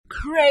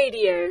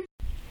Radio.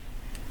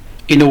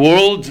 In a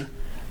world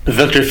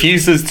that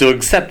refuses to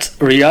accept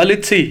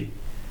reality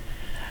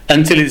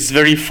until it is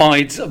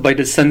verified by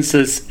the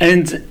senses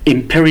and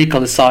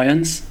empirical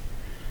science,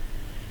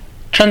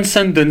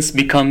 transcendence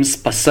becomes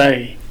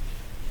passé.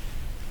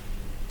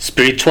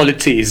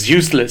 Spirituality is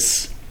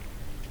useless,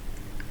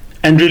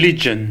 and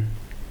religion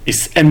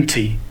is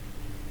empty.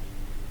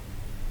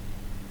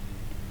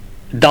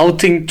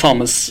 Doubting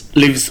Thomas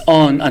lives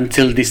on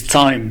until this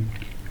time,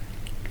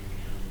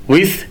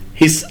 with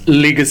his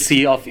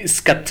legacy of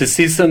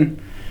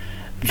skepticism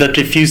that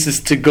refuses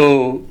to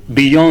go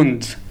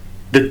beyond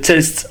the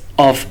test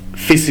of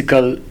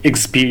physical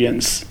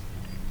experience.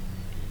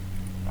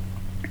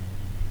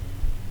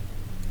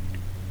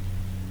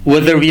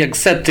 Whether we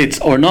accept it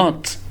or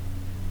not,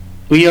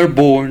 we are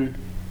born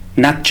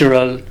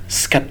natural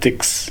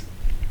skeptics.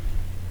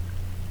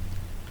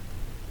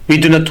 We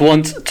do not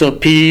want to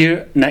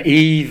appear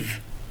naive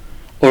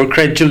or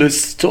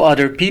credulous to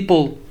other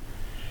people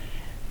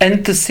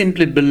and to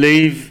simply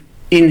believe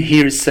in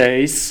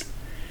hearsays,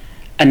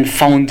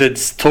 unfounded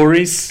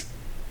stories,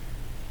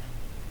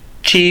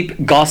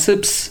 cheap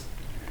gossips,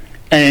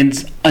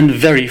 and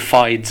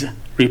unverified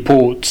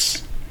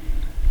reports.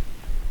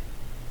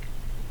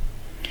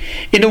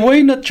 In a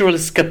way, natural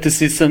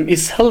skepticism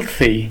is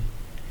healthy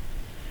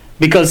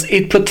because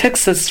it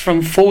protects us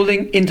from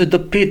falling into the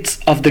pit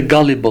of the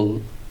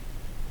gullible.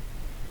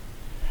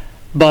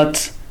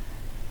 But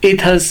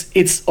it has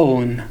its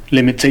own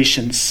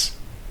limitations.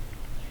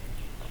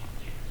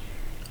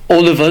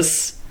 All of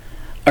us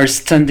are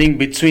standing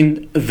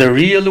between the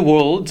real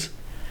world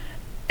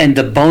and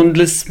the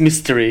boundless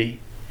mystery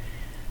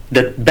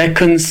that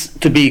beckons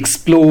to be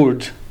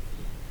explored.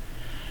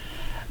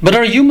 But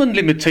our human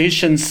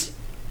limitations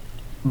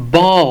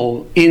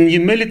bow in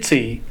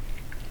humility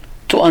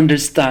to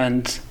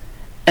understand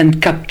and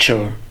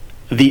capture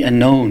the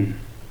unknown.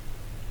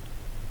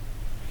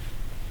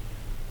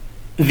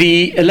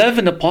 The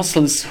 11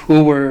 apostles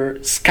who were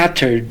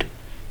scattered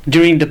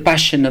during the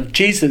Passion of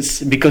Jesus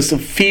because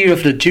of fear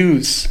of the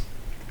Jews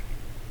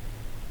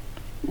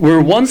were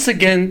once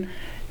again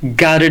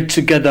gathered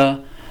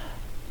together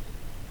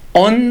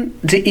on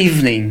the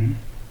evening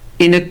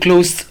in a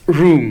closed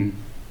room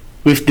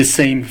with the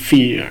same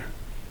fear.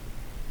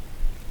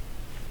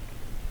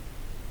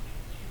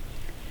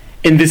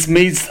 In this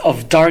midst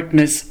of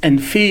darkness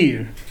and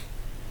fear,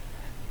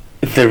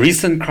 the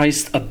risen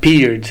Christ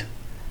appeared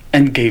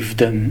and gave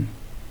them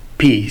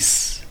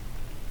peace.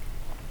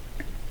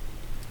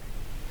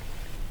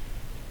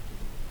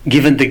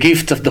 Given the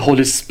gift of the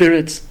Holy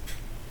Spirit,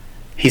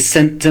 He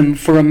sent them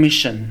for a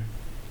mission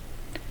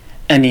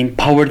and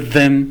empowered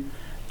them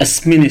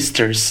as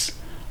ministers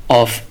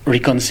of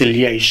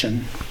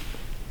reconciliation.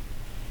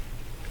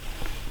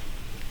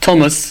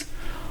 Thomas,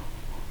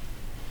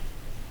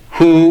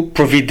 who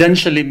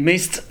providentially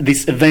missed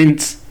this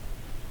event,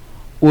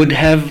 would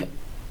have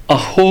a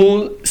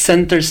whole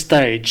center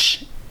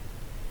stage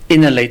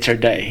in a later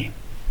day.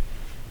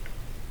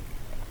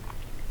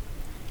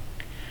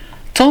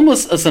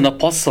 Thomas, as an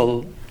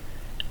apostle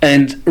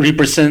and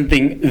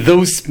representing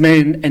those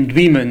men and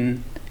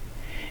women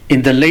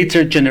in the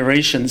later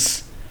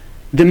generations,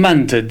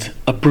 demanded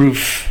a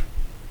proof.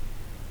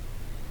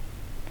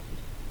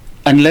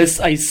 Unless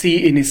I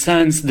see in his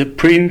hands the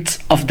print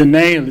of the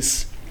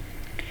nails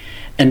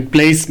and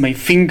place my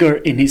finger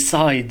in his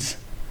side,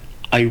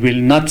 I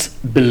will not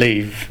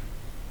believe.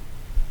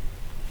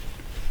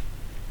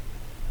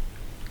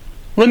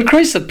 When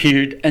Christ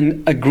appeared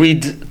and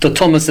agreed to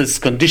Thomas's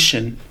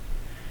condition,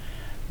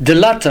 the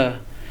latter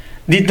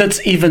did not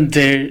even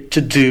dare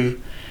to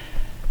do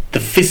the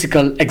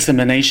physical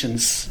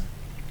examinations.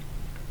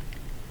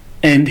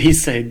 And he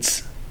said,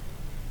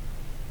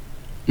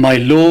 "My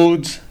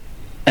Lord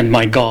and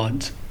my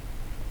God."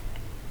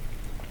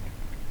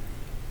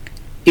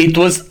 It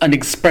was an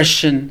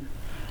expression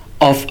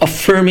of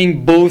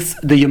affirming both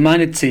the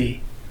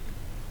humanity,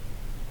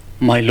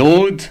 my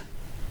Lord,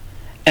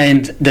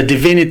 and the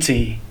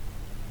divinity,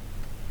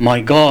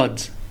 my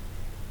God,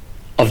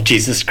 of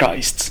Jesus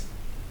Christ.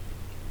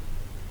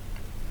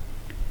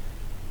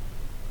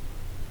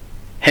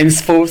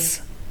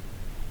 Henceforth,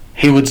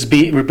 he would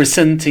be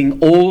representing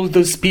all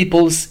those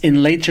peoples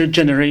in later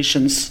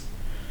generations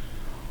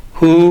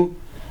who,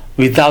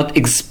 without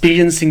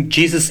experiencing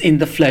Jesus in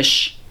the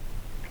flesh,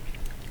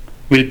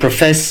 will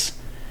profess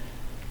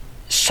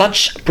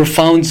such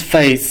profound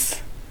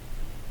faith.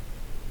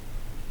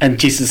 And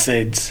Jesus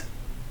said,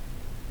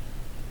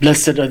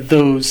 "Blessed are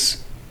those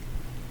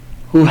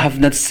who have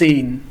not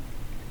seen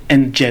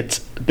and yet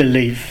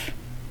believe."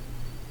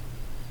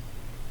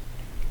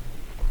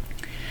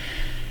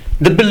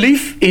 The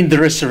belief in the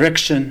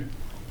resurrection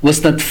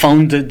was not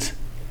founded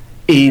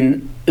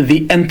in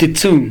the empty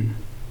tomb,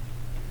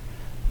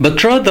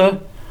 but rather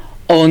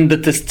on the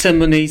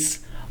testimonies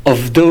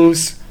of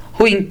those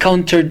who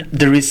encountered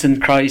the risen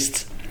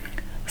Christ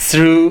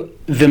through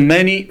the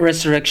many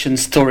resurrection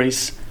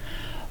stories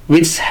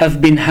which have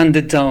been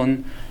handed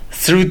down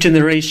through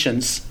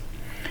generations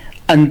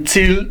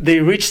until they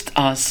reached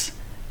us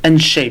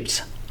and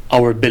shaped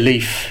our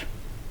belief.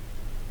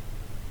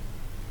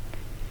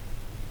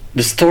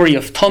 The story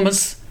of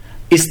Thomas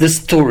is the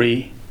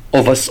story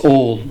of us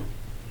all.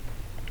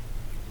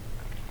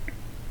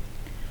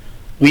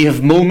 We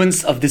have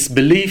moments of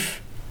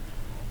disbelief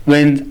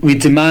when we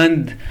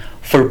demand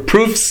for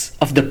proofs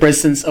of the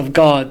presence of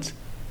God,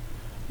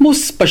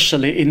 most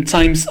especially in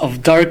times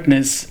of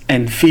darkness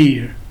and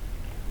fear.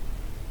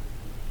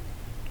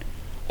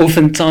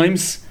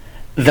 Oftentimes,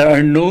 there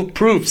are no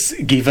proofs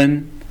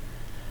given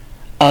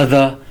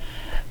other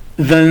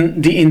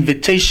than the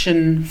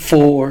invitation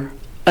for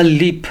a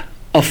leap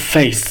of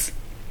faith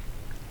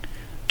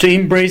to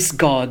embrace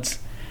God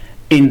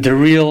in the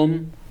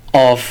realm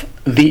of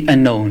the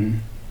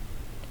unknown.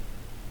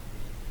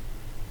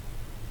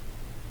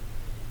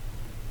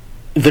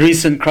 The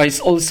risen Christ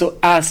also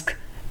asked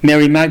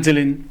Mary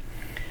Magdalene,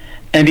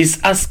 and is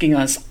asking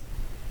us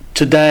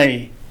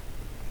today,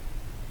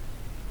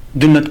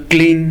 do not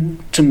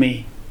cling to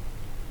me.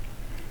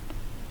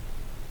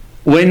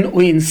 When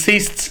we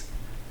insist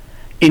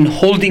in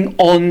holding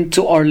on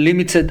to our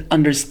limited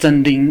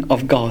understanding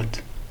of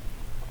God,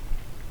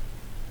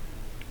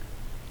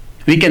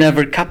 we can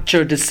never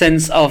capture the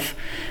sense of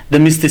the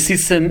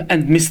mysticism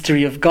and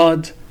mystery of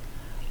God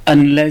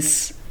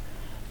unless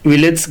we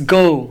let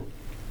go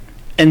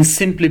and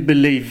simply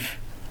believe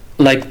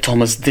like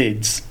Thomas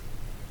did.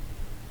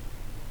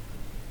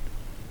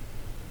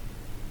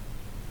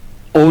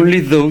 Only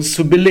those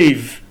who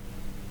believe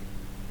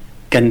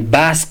can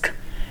bask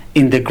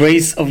in the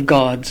grace of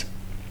God,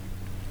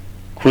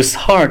 whose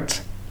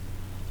heart,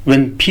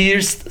 when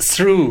pierced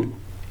through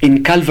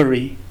in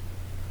Calvary,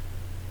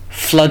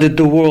 flooded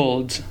the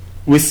world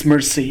with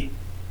mercy.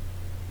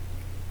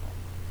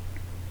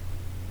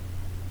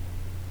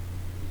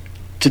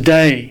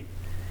 Today,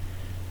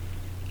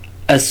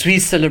 as we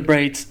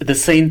celebrate the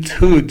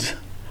sainthood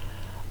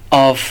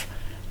of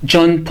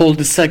John Paul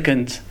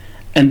II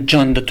and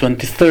John the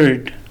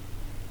 23rd,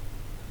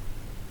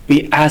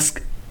 we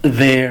ask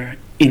their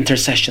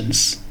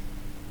intercessions.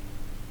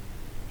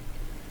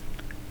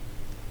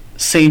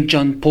 Saint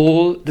John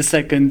Paul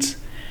II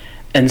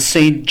and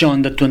Saint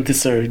John the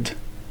 23rd,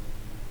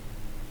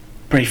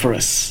 pray for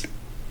us.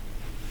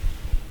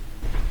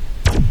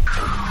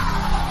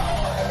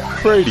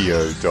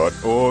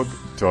 Radio.org.au